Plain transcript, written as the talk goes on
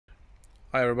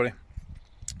Hi everybody.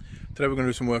 Today we're going to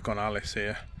do some work on Alice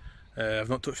here. I've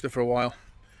not touched her for a while.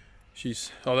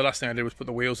 The last thing I did was put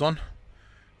the wheels on.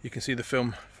 You can see the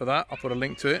film for that. I'll put a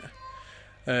link to it.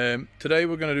 Today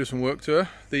we're going to do some work to her.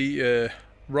 The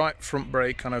right front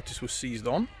brake I noticed was seized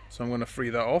on, so I'm going to free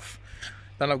that off.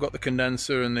 Then I've got the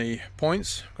condenser and the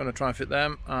points. I'm going to try and fit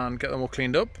them and get them all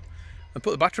cleaned up and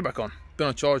put the battery back on. Been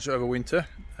on charge over winter,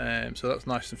 so that's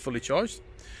nice and fully charged.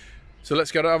 So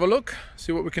let's go to have a look,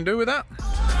 see what we can do with that.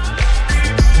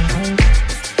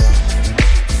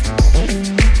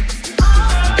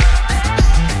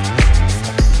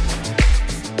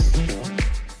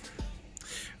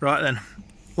 Right then,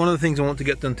 one of the things I want to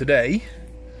get done today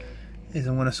is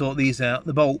I'm going to sort these out,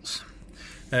 the bolts.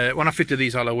 When I fitted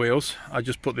these alloy wheels, I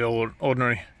just put the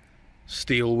ordinary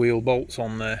steel wheel bolts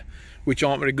on there, which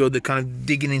aren't very good. They're kind of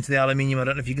digging into the aluminium. I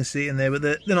don't know if you can see it in there, but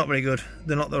they're not very good.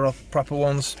 They're not the proper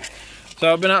ones.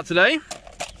 So I've been out today,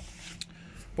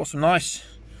 bought some nice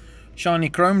shiny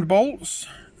chromed bolts.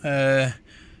 I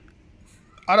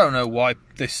don't know why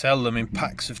they sell them in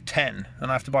packs of 10 and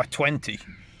I have to buy 20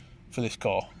 for this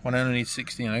car when I only need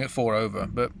 16. I get 4 over,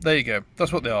 but there you go,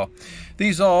 that's what they are.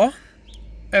 These are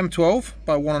M12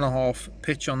 by 1.5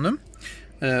 pitch on them,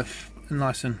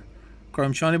 nice and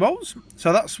chrome shiny bolts.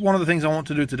 So that's one of the things I want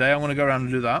to do today. I'm going to go around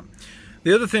and do that.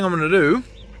 The other thing I'm going to do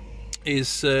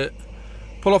is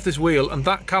pull off this wheel, and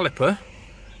that caliper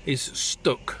is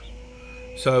stuck.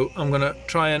 So I'm going to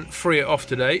try and free it off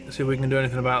today, see if we can do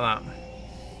anything about that.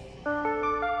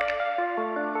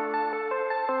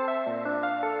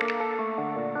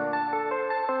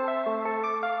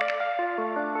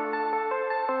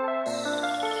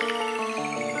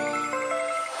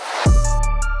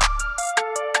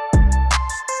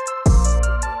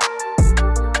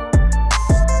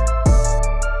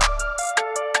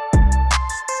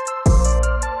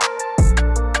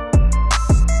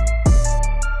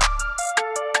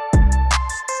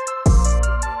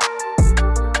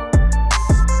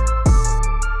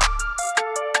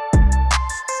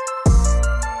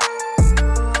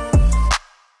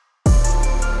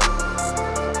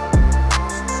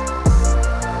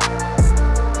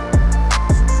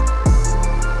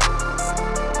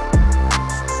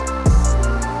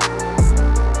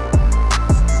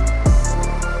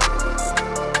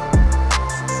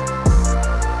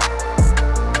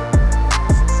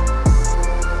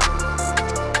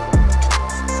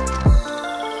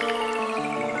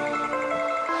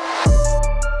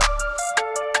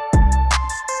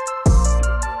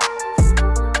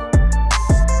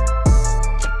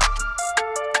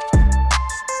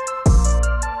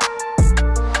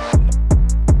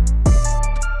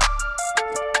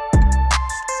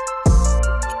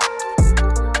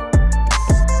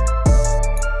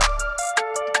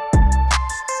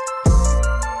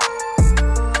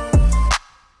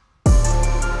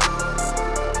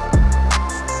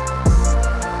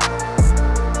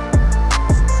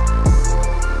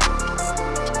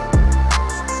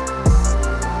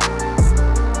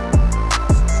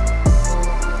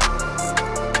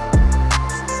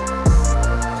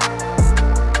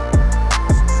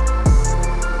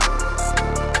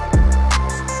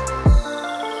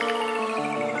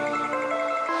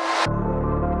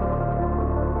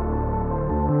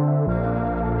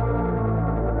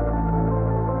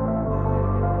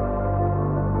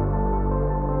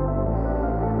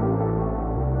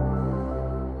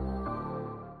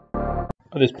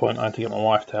 At this point I had to get my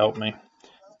wife to help me.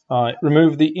 I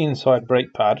removed the inside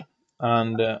brake pad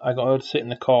and I got her to sit in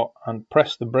the car and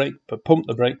press the brake, pump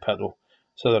the brake pedal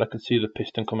so that I could see the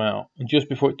piston come out. And just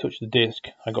before it touched the disc,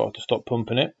 I got her to stop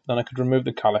pumping it. Then I could remove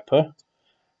the caliper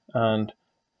and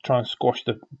try and squash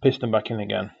the piston back in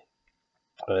again.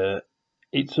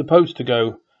 It's supposed to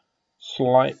go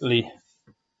slightly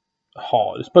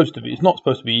hard. It's not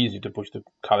supposed to be easy to push the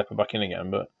caliper back in again,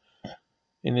 but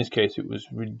in this case it was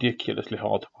ridiculously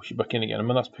hard to push it back in again. I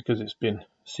mean, that's because it's been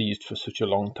seized for such a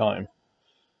long time.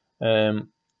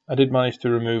 I did manage to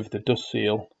remove the dust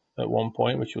seal at one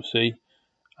point, which you'll see,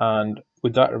 and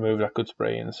with that removed I could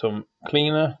spray in some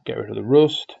cleaner, get rid of the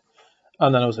rust,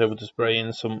 and then I was able to spray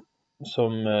in some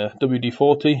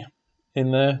WD-40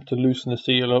 in there to loosen the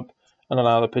seal up and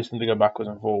allow the piston to go backwards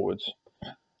and forwards.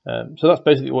 So that's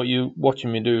basically what you're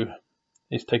watching me do,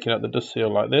 is taking out the dust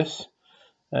seal like this.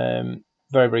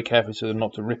 Very, very carefully so as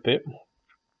not to rip it,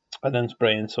 and then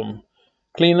spraying some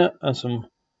cleaner and some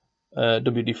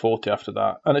WD-40 after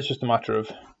that. And it's just a matter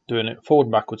of doing it forward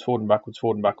and backwards, forward and backwards,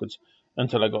 forward and backwards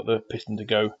until I got the piston to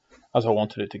go as I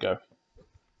wanted it to go.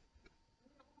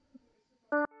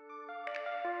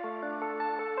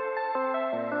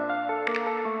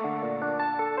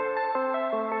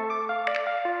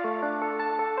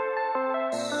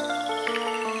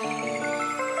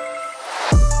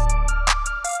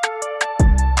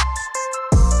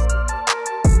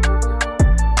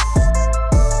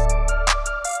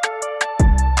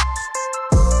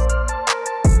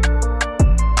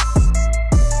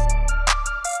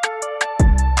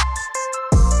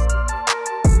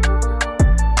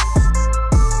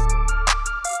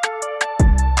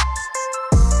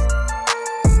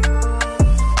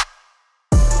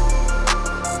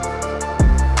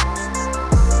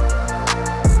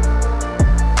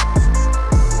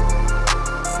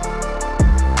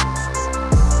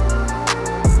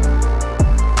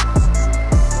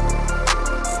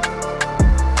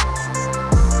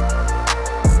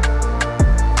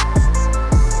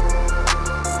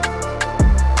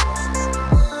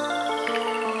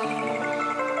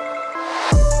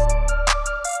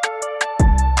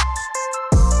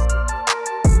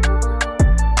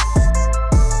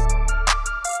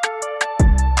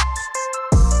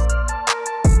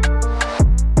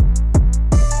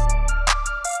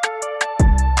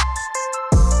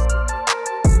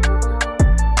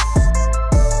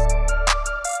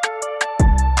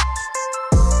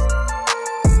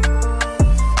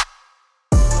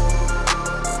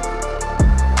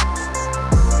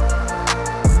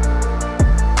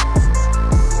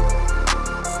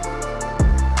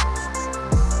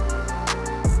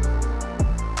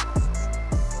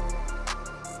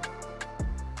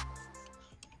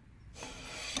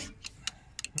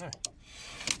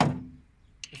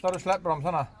 Så har du släppt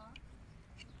bromsarna.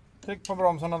 Tryck på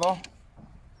bromsarna då.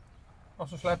 Och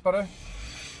så släpper du.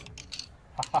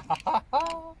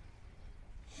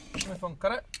 Nu funkar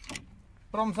det.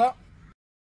 Bromsa.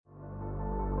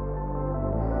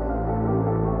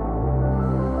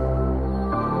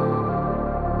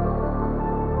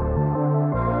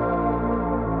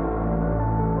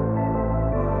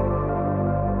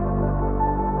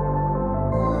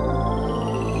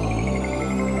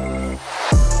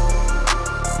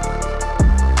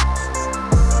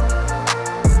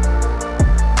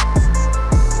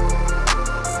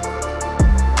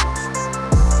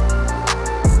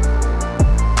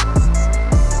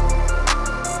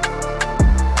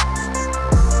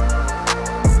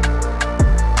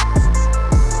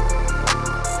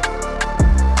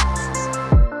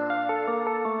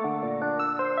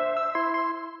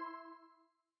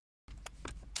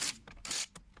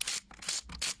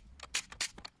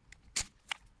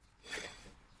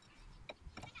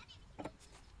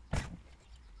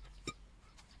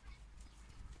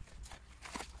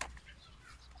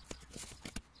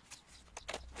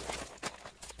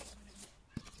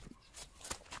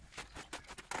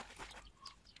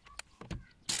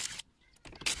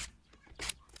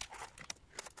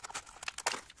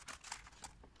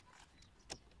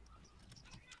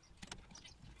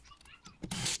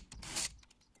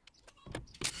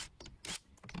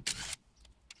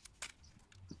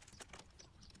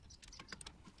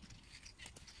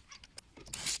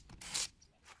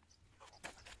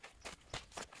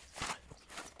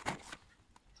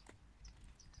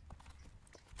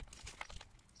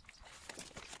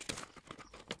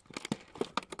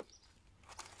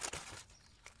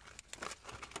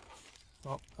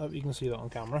 Well, I hope you can see that on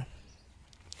camera.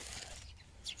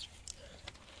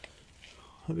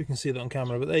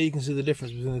 But there you can see the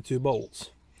difference between the two bolts.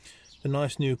 The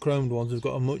nice new chromed ones have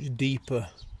got a much deeper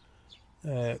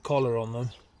collar on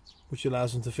them, which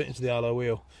allows them to fit into the alloy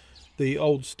wheel. The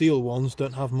old steel ones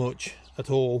don't have much at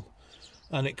all,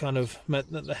 and it kind of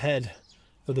meant that the head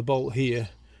of the bolt here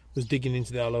was digging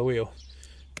into the alloy wheel.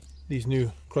 These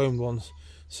new chromed ones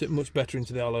sit much better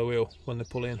into the alloy wheel when they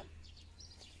pull in.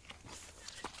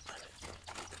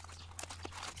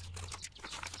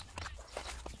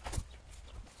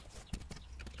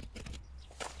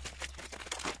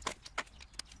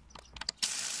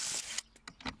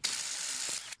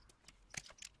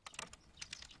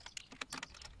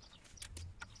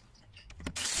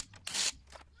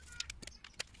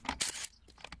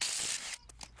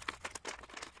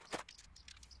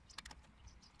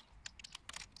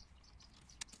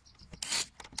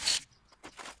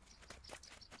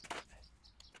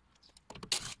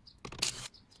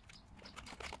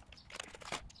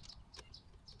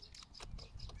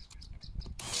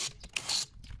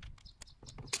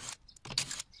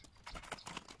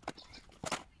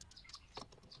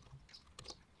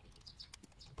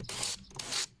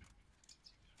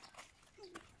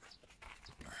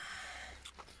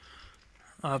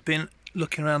 I've been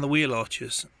looking around the wheel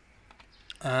arches,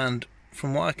 and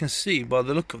from what I can see by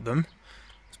the look of them,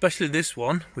 especially this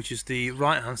one, which is the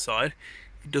right hand side,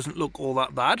 it doesn't look all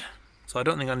that bad, so I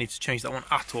don't think I need to change that one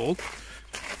at all.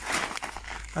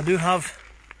 I do have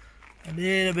a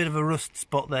little bit of a rust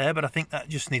spot there, but I think that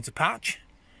just needs a patch.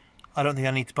 I don't think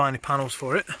I need to buy any panels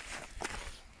for it.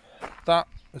 That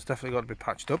has definitely got to be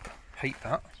patched up. Hate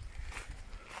that.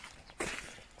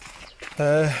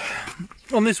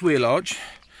 On this wheel arch,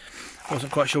 I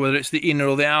wasn't quite sure whether it's the inner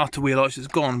or the outer wheel arch that's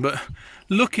gone, but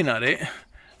looking at it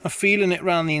and feeling it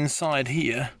around the inside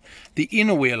here, the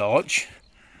inner wheel arch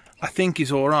I think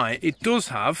is alright. It does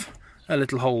have a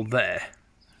little hole there,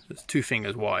 it's 2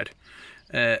 fingers wide,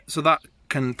 so that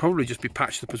can probably just be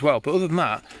patched up as well, but other than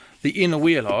that, the inner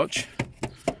wheel arch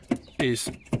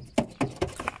is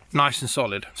nice and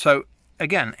solid. So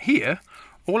again, here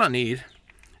all I need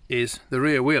is the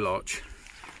rear wheel arch.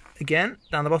 Again,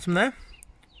 down the bottom there,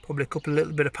 probably a couple of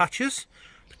little bit of patches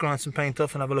to grind some paint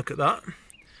off and have a look at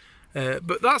that.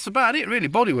 But that's about it really,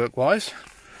 bodywork wise.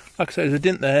 Like I said, there's a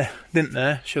dint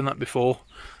there, shown that before.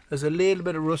 There's a little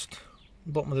bit of rust at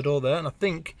the bottom of the door there, and I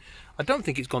don't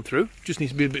think it's gone through, just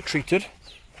needs to be a bit treated.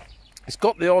 It's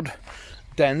got the odd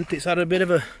dent, it's had a bit of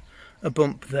a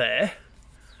bump there,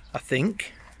 I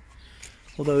think.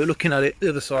 Although looking at it, the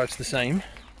other side's the same,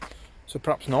 so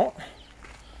perhaps not.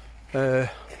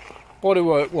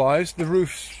 Bodywork wise, the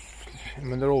roofs, I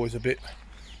mean, they're always a bit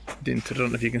dinted. I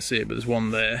don't know if you can see it, but there's one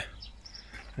there.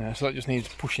 So that just needs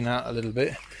pushing out a little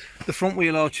bit. The front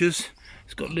wheel arches,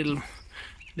 it's got a little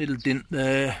dint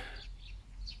there.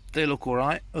 They look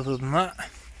alright, other than that.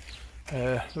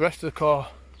 The rest of the car,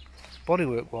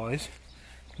 bodywork wise,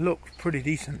 look pretty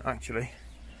decent actually.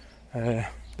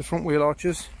 the front wheel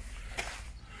arches.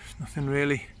 Nothing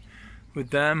really with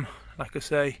them. Like I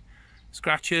say,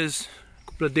 scratches,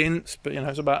 a couple of dents, but you know,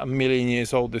 it's about 1,000,000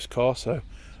 years old, this car, so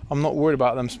I'm not worried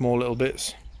about them small little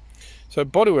bits. So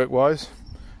bodywork wise,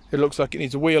 it looks like it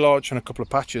needs a wheel arch and a couple of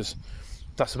patches.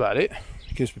 That's about it.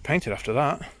 It can just be painted after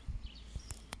that.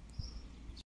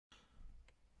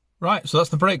 Right, so that's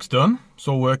the brakes done. It's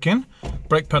all working.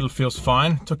 Brake pedal feels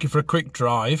fine. Took it for a quick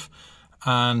drive,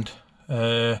 and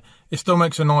it still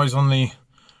makes a noise on the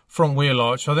front wheel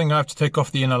arch. I think I have to take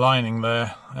off the inner lining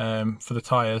there for the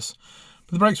tyres.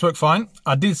 But the brakes work fine.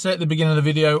 I did say at the beginning of the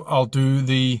video I'll do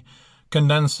the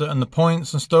condenser and the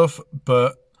points and stuff,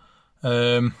 but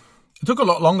it took a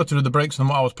lot longer to do the brakes than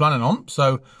what I was planning on,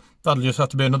 so that'll just have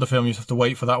to be another film. You just have to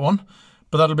wait for that one,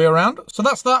 but that'll be around. So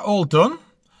that's that all done.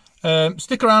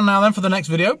 Stick around now then for the next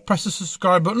video. Press the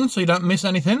subscribe button so you don't miss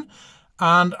anything,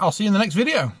 and I'll see you in the next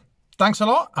video. Thanks a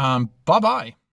lot, and bye bye.